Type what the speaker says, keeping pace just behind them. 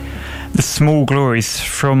Small Glories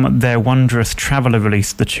from their wondrous Traveller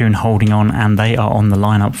release, the tune Holding On, and they are on the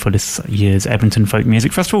lineup for this year's Edmonton Folk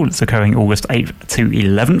Music Festival. It's occurring August 8th to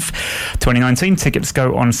 11th, 2019. Tickets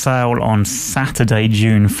go on sale on Saturday,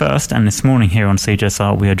 June 1st, and this morning here on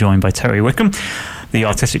CJSR we are joined by Terry Wickham, the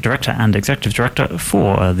Artistic Director and Executive Director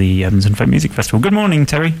for the Edmonton Folk Music Festival. Good morning,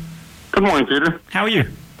 Terry. Good morning, Peter. How are you?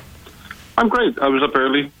 I'm great. I was up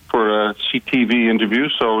early for a CTV interview,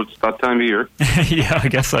 so it's that time of year. Yeah, I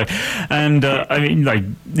guess so. And I mean, like,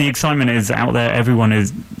 the excitement is out there. Everyone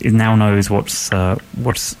is now knows what's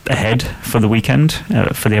ahead for the weekend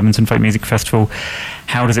for the Edmonton Folk Music Festival.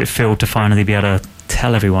 How does it feel to finally be able to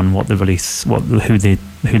tell everyone what the release, who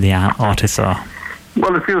the artists are?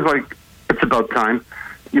 Well, it feels like it's about time.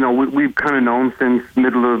 You know, we've kind of known since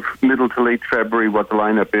middle to late February what the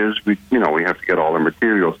lineup is. We have to get all our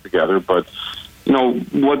materials together, but you know,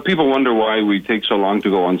 what people wonder why we take so long to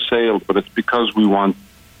go on sale, but it's because we want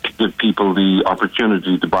to give people the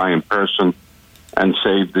opportunity to buy in person and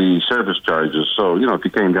save the service charges. So, you know, if you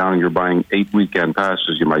came down and you're buying 8 weekend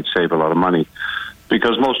passes, you might save a lot of money,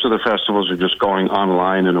 because most of the festivals are just going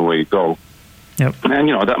online and away you go. Yep. And,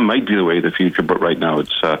 you know, that might be the way of the future, but right now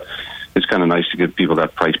it's kind of nice to give people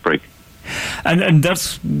that price break. And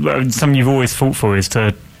that's something you've always fought for, is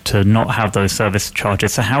to not have those service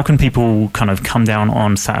charges. So how can people kind of come down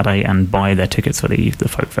on Saturday and buy their tickets for the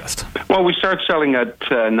Folk Fest? Well, we start selling at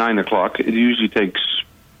 9 o'clock. It usually takes,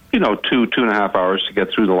 you know, two and a half hours to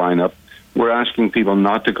get through the lineup. We're asking people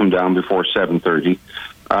not to come down before 7:30.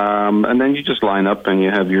 And then you just line up and you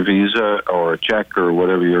have your Visa or a check or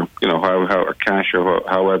whatever you're, you know, or cash or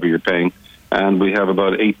however you're paying. And we have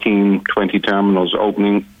about 18, 20 terminals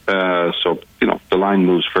opening. So, you know, the line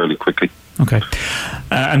moves fairly quickly. Okay.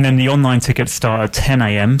 And then the online tickets start at 10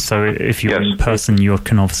 a.m. So if you're in person, you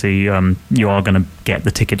can obviously, you are going to get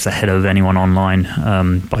the tickets ahead of anyone online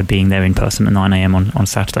by being there in person at 9 a.m. on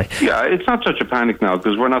Saturday. Yeah, it's not such a panic now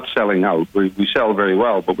because we're not selling out. We sell very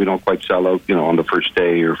well, but we don't quite sell out, you know, on the first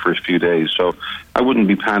day or first few days. So I wouldn't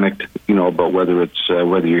be panicked, you know, about whether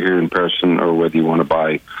you're here in person or whether you want to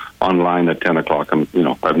buy online at 10 o'clock. And, you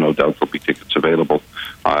know, I have no doubt there'll be tickets available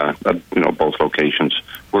at, you know, both locations.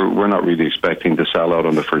 We're not really expecting to sell out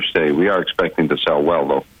on the first day. We are expecting to sell well,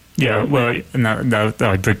 though. Yeah, well, and that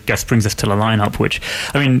I guess brings us to the lineup, which,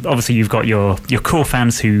 I mean, obviously you've got your core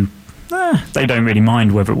fans who, they don't really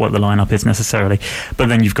mind what the lineup is necessarily, but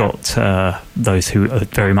then you've got those who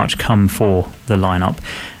very much come for the lineup,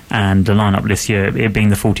 and the lineup this year, it being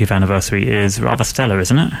the 40th anniversary, is rather stellar,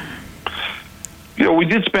 isn't it? You know, we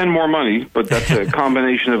did spend more money, but that's a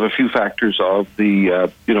combination of a few factors of the,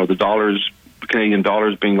 you know, the Canadian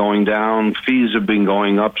dollars been going down, fees have been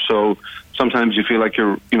going up, so sometimes you feel like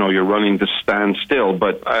you're running to stand still.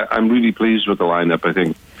 But I'm really pleased with the lineup. I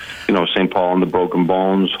think, you know, St. Paul and the Broken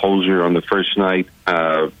Bones, Hosier on the first night,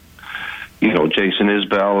 you know, Jason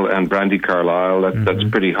Isbell and Brandy Carlisle. That's a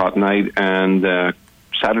pretty hot night. And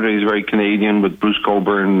Saturday is very Canadian with Bruce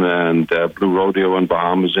Coburn and Blue Rodeo and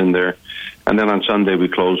Bahamas in there. And then on Sunday we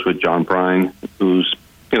close with John Prine, who's,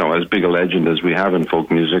 you know, as big a legend as we have in folk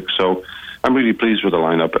music. So I'm really pleased with the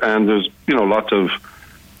lineup, and there's, you know, lots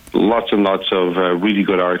and lots of really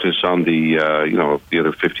good artists on the you know, the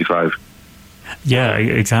other 55. Yeah,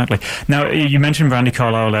 exactly. Now, you mentioned Brandy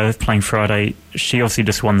Carlisle playing Friday. She obviously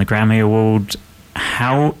just won the Grammy Award.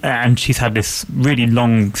 And she's had this really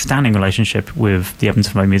long-standing relationship with the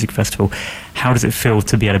Edmonton Folk Music Festival. How does it feel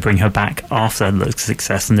to be able to bring her back after the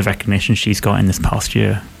success and the recognition she's got in this past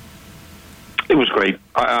year? It was great.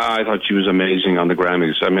 I thought she was amazing on the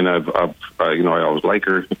Grammys. I mean, you know, I always like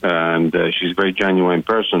her, and she's a very genuine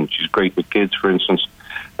person. She's great with kids, for instance.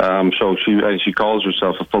 So she calls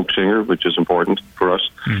herself a folk singer, which is important for us.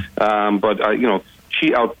 But you know,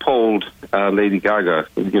 she outpolled Lady Gaga,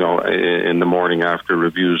 you know, in the morning after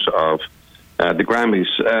reviews of the Grammys,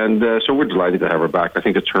 and so we're delighted to have her back. I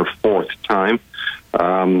think it's her 4th time.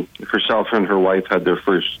 Herself and her wife had their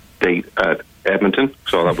first date at Edmonton,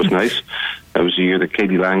 so that was nice. That was the year that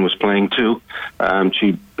Katie Lang was playing too.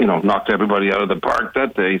 She, you know, knocked everybody out of the park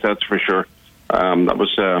that day, that's for sure. That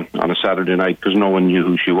was on a Saturday night because no one knew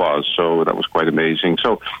who she was, so that was quite amazing.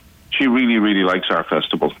 So she really, really likes our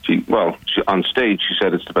festival. On stage she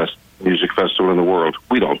said it's the best music festival in the world.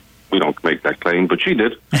 We don't make that claim, but she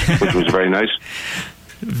did, which was very nice.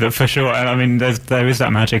 For sure. I mean, there is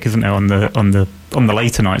that magic, isn't there, on the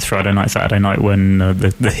later nights, Friday night, Saturday night, when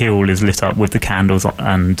the hill is lit up with the candles,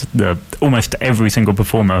 and almost every single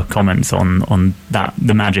performer comments on that,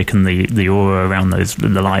 the magic and the aura around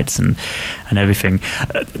the lights and everything.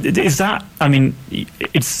 Is that? I mean,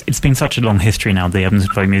 it's been such a long history now. The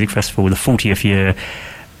Edmonton Folk Music Festival, the 40th year.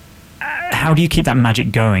 How do you keep that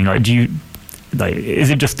magic going? Like, do like, is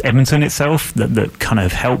it just Edmonton itself that kind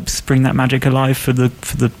of helps bring that magic alive for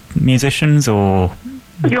the musicians, or?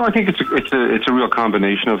 I think it's a real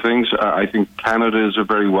combination of things. I think Canada is a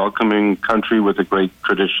very welcoming country with a great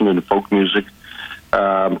tradition in folk music.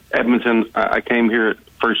 Edmonton, I came here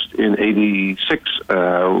first in '86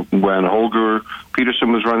 when Holger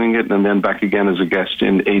Peterson was running it, and then back again as a guest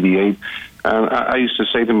in '88. And I used to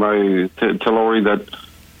say to Laurie that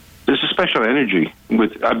there's a special energy.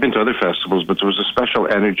 I've been to other festivals, but there was a special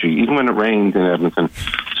energy, even when it rained in Edmonton.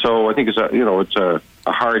 So I think it's a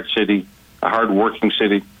hard city, a hard-working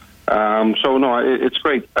city. It's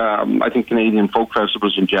great. I think Canadian folk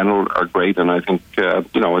festivals in general are great, and I think I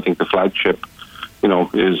think the flagship,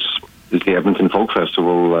 is the Edmonton Folk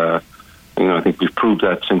Festival. I think we've proved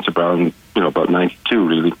that since about 92,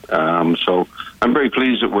 really. So I'm very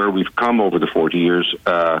pleased at where we've come over the 40 years.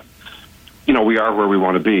 We are where we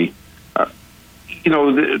want to be.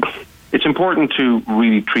 It's important to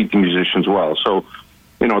really treat the musicians well. So,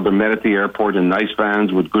 they're met at the airport in nice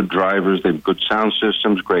vans with good drivers. They have good sound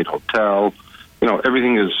systems, great hotel.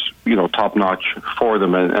 Everything is, top-notch for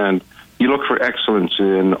them. And you look for excellence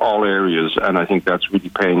in all areas, and I think that's really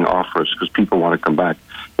paying off for us because people want to come back.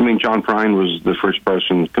 I mean, John Prine was the first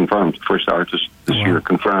person confirmed, first artist this year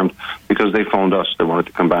confirmed, because they phoned us. They wanted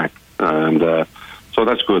to come back. And so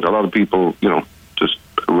that's good. A lot of people, just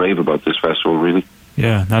rave about this festival, really.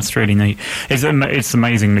 Yeah, that's really neat. It's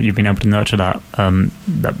amazing that you've been able to nurture that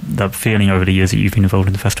feeling over the years that you've been involved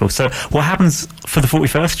in the festival. So, what happens for the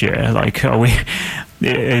 41st year? Like,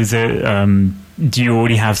 do you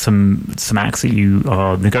already have some acts that you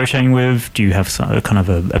are negotiating with? Do you have kind of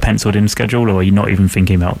a penciled-in schedule, or are you not even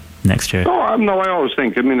thinking about next year? No, I always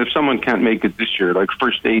think. I mean, if someone can't make it this year, like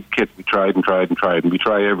First Aid Kit, we tried, and we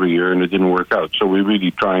try every year, and it didn't work out. So we're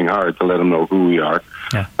really trying hard to let them know who we are.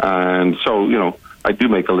 Yeah. And so, I do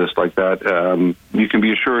make a list like that. You can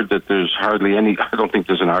be assured that there's hardly any. I don't think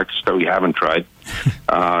there's an artist that we haven't tried.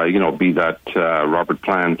 Be that Robert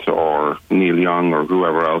Plant or Neil Young or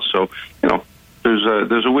whoever else. So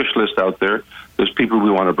there's a wish list out there. There's people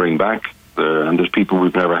we want to bring back, and there's people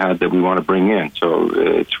we've never had that we want to bring in. So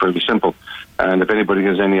it's fairly simple. And if anybody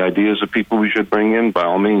has any ideas of people we should bring in, by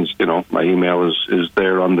all means, my email is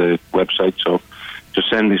there on the website. So just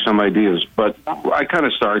send me some ideas. But I kind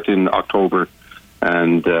of start in October.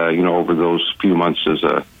 And, over those few months, there's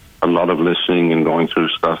a lot of listening and going through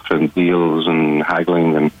stuff and deals and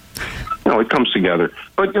haggling, and, it comes together.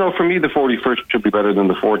 But, for me, the 41st should be better than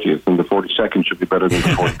the 40th, and the 42nd should be better than the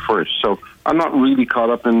 41st. So I'm not really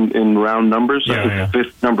caught up in round numbers. I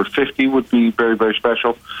think number 50 would be very, very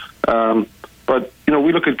special. But,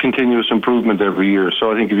 we look at continuous improvement every year.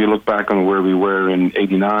 So I think if you look back on where we were in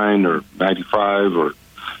 89 or 95 or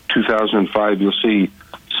 2005, you'll see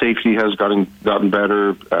safety has gotten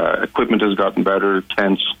better, equipment has gotten better,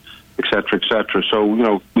 tents, et cetera, So,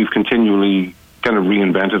 we've continually kind of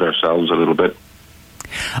reinvented ourselves a little bit.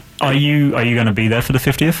 Are you going to be there for the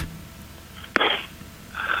 50th?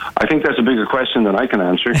 I think that's a bigger question than I can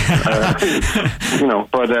answer.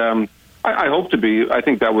 But I hope to be. I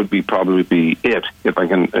think that would probably be it if I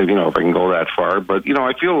can go that far. But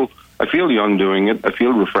I feel young doing it. I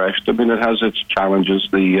feel refreshed. I mean, it has its challenges.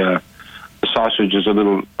 The sausage is a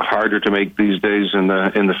little harder to make these days in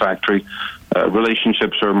the factory.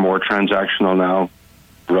 Relationships are more transactional now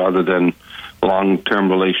rather than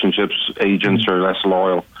long-term relationships. Agents are less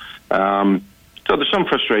loyal. So there's some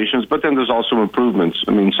frustrations, but then there's also improvements.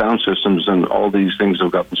 I mean, sound systems and all these things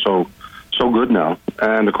have gotten so good now.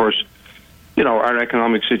 And, of course, our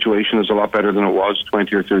economic situation is a lot better than it was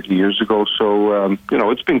 20 or 30 years ago. So,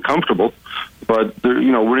 it's been comfortable. But,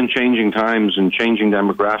 we're in changing times and changing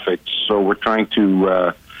demographics. So we're trying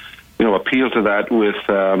to, appeal to that with,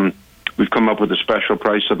 we've come up with a special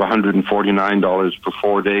price of $149 for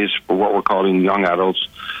 4 days for what we're calling young adults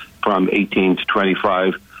from 18 to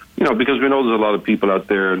 25. Because we know there's a lot of people out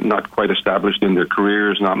there not quite established in their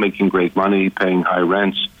careers, not making great money, paying high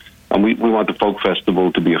rents. And we want the folk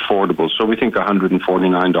festival to be affordable. So we think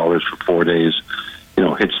 $149 for 4 days,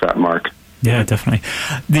 hits that mark. Yeah, definitely.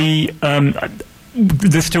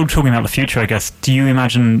 They're still talking about the future, I guess. Do you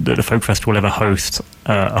imagine that the folk festival will ever host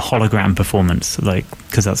a hologram performance,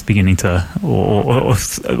 because that's beginning to,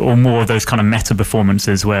 or more of those kind of meta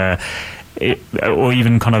performances where, or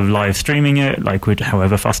even kind of live streaming it, like with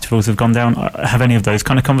however festivals have gone down? Have any of those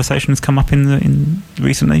kind of conversations come up in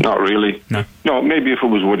recently? Not really. No, maybe if it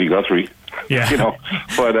was Woody Guthrie. Yeah.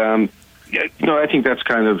 But I think that's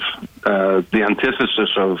kind of the antithesis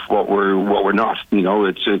of what we're not.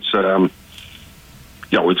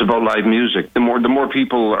 It's about live music. The more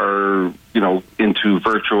people are, into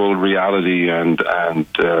virtual reality and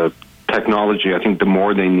technology, I think the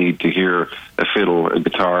more they need to hear a fiddle, a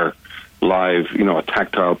guitar live, a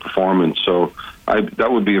tactile performance. So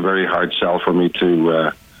that would be a very hard sell for me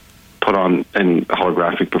to put on any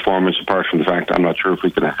holographic performance, apart from the fact I'm not sure if we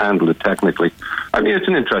can handle it technically. I mean, it's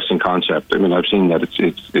an interesting concept. I mean, I've seen that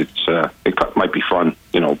it might be fun,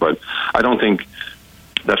 but I don't think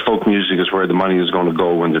that folk music is where the money is going to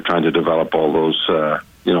go when they're trying to develop all those,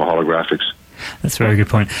 holographics. That's a very good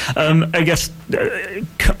point. I guess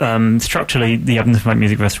structurally, the Edmonton Folk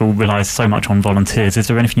Music Festival relies so much on volunteers. Is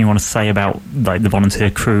there anything you want to say about the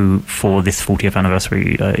volunteer crew for this 40th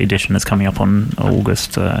anniversary edition that's coming up in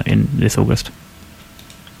this August?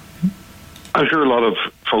 I'm sure a lot of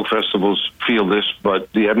folk festivals feel this,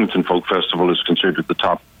 but the Edmonton Folk Festival is considered the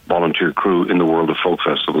top volunteer crew in the world of folk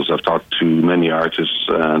festivals. I've talked to many artists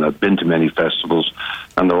and I've been to many festivals,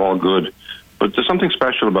 and they're all good. But there's something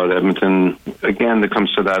special about Edmonton. Again, that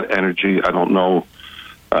comes to that energy. I don't know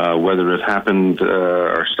whether it happened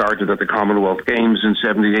or started at the Commonwealth Games in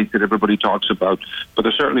 '78 that everybody talks about, but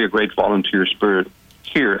there's certainly a great volunteer spirit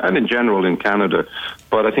here and in general in Canada.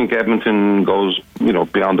 But I think Edmonton goes,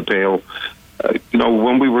 beyond the pale.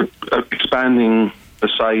 When we were expanding the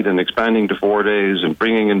site and expanding to 4 days and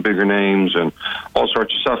bringing in bigger names and all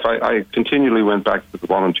sorts of stuff, I continually went back to the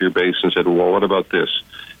volunteer base and said, well, what about this?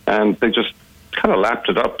 And they just kind of lapped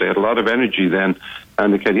it up. They had a lot of energy then,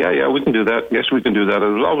 and they said, yeah, we can do that. Yes, we can do that. It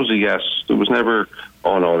was always a yes. It was never,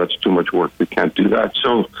 oh, no, that's too much work. We can't do that.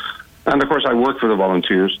 So, and of course, I work for the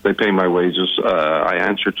volunteers. They pay my wages. I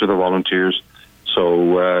answer to the volunteers.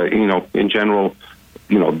 So, in general,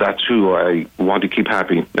 that's who I want to keep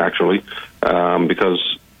happy, actually,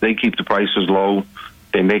 because they keep the prices low.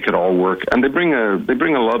 They make it all work, and they bring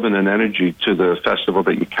a love and an energy to the festival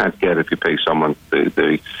that you can't get if you pay someone.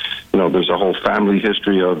 There's a whole family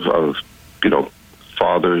history of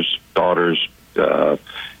fathers, daughters,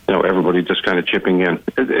 everybody just kind of chipping in.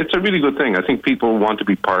 It's a really good thing. I think people want to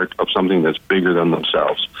be part of something that's bigger than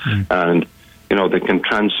themselves, and they can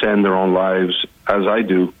transcend their own lives, as I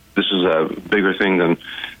do. This is a bigger thing than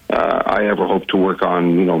I ever hoped to work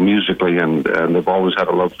on, musically, and they've always had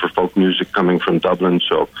a love for folk music coming from Dublin,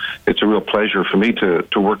 so it's a real pleasure for me to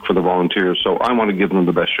work for the volunteers. So I want to give them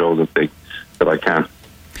the best show that I can.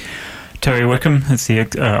 Terry Wickham is the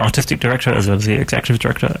artistic director as well as the executive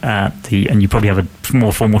director and you probably have a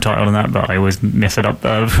more formal title than that, but I always mess it up,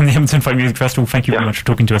 from the Edmonton Folk Music Festival. Thank you very much for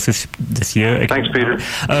talking to us this year. Thanks, Peter.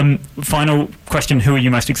 Final question, who are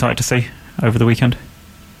you most excited to see over the weekend?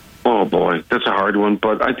 Oh boy, that's a hard one,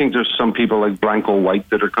 but I think there's some people like Blanco White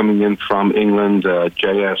that are coming in from England,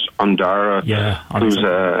 J.S. Undara, who's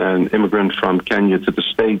an immigrant from Kenya to the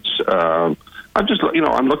States. I'm just,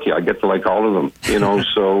 I'm lucky I get to like all of them,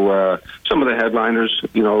 so some of the headliners,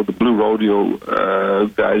 the Blue Rodeo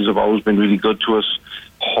guys have always been really good to us.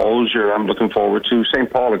 Hosier, I'm looking forward to. St.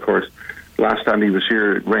 Paul, of course. Last time he was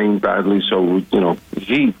here, it rained badly, so,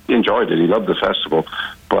 he enjoyed it. He loved the festival.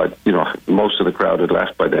 But, most of the crowd had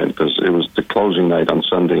left by then because it was the closing night on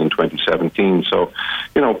Sunday in 2017. So,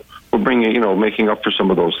 we're bringing, making up for some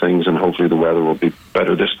of those things, and hopefully the weather will be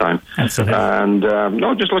better this time. Absolutely. And,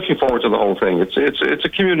 just looking forward to the whole thing. It's a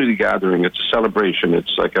community gathering. It's a celebration.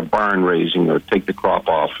 It's like a barn raising or take the crop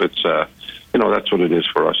off. It's, that's what it is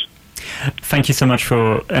for us. Thank you so much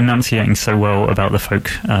for enunciating so well about the folk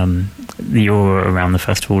you're around the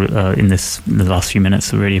festival in the last few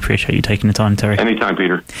minutes. I really appreciate you taking the time, Terry. Anytime,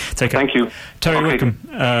 Peter. Take care. Thank you. Terry Wickham.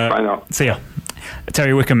 Bye now. See ya.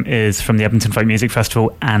 Terry Wickham is from the Edmonton Folk Music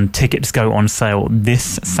Festival, and tickets go on sale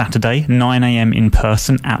this Saturday, 9 a.m. in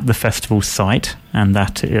person at the festival site, and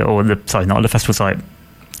not at the festival site,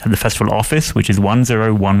 at the festival office, which is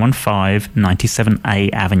 10115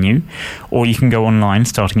 97A Avenue, or you can go online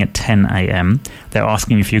starting at 10 a.m. They're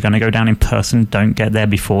asking if you're going to go down in person. Don't get there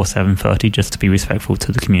before 7:30, just to be respectful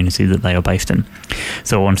to the community that they are based in.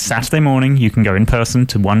 So on Saturday morning, you can go in person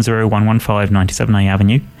to 10115 97A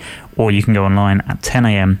Avenue, or you can go online at 10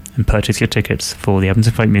 a.m. and purchase your tickets for the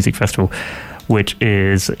Edmonton Folk Music Festival, which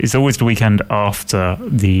is always the weekend after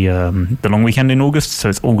the long weekend in August. So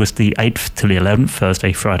it's August the 8th till the 11th,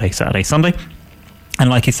 Thursday, Friday, Saturday, Sunday. And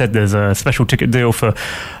like you said, there's a special ticket deal for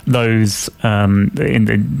those in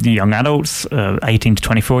the young adults, 18 to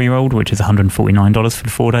 24-year-old, which is $149 for the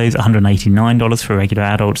 4 days, $189 for regular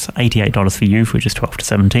adults, $88 for youth, which is 12 to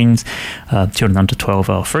 17s. Children under 12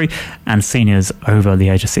 are free, and seniors over the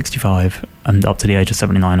age of 65 and up to the age of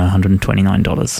 79 are $129.